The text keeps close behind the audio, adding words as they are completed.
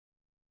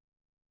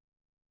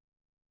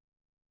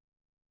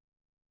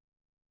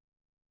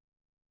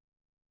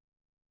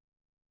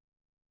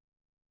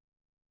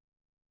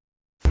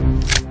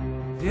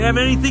Do you have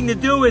anything to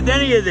do with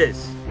any of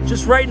this?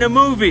 Just writing a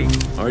movie.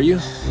 Are you?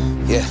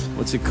 Yeah.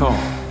 What's it called?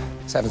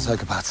 7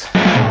 Psychopaths.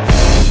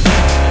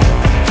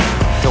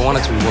 Don't want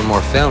it to be one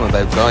more film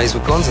about guys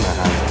with guns in their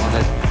hands. I want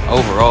it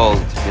overall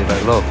to be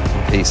about love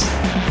and peace.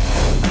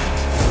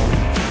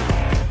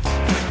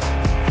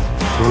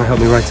 You want to help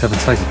me write 7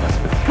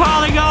 Psychopaths?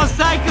 Calling all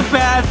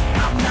psychopaths!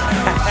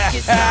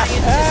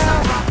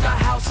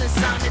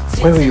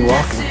 Where were you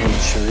walking, I'm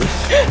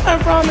serious? I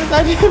promise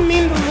I didn't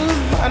mean to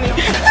lose money.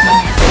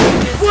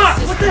 What?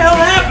 What the hell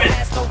happened?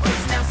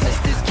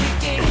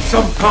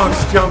 Some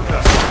punks jumped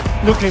us,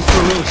 looking for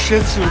a little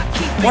shih tzu.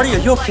 What are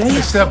you okay?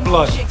 It's that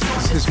blood.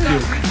 It's his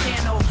puke.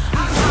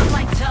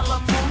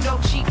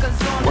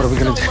 What are we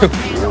gonna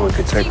do? You know, we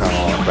could take on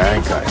all the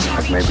bad guys,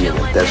 like maybe in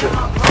the desert.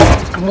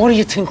 And what do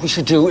you think we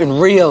should do in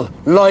real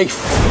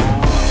life?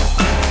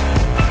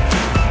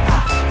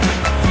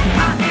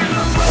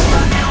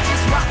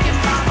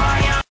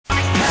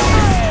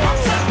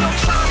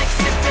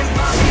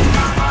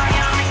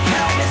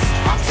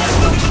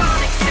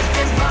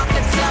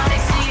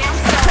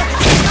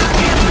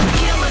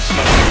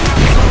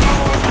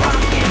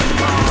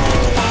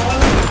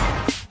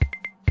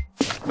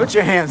 Put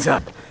your hands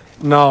up.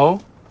 No,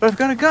 But I've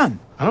got a gun.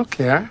 I don't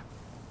care.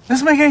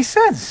 Doesn't make any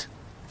sense.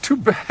 Too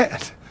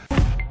bad.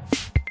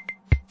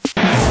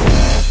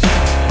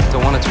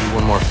 Don't want it to be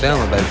one more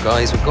film about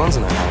guys with guns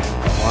in their hands.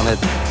 I want it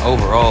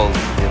overall to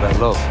be about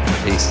love and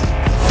peace.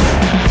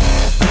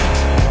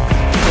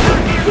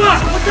 What?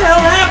 What the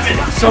hell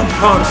happened? Some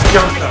punks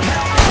jumped us,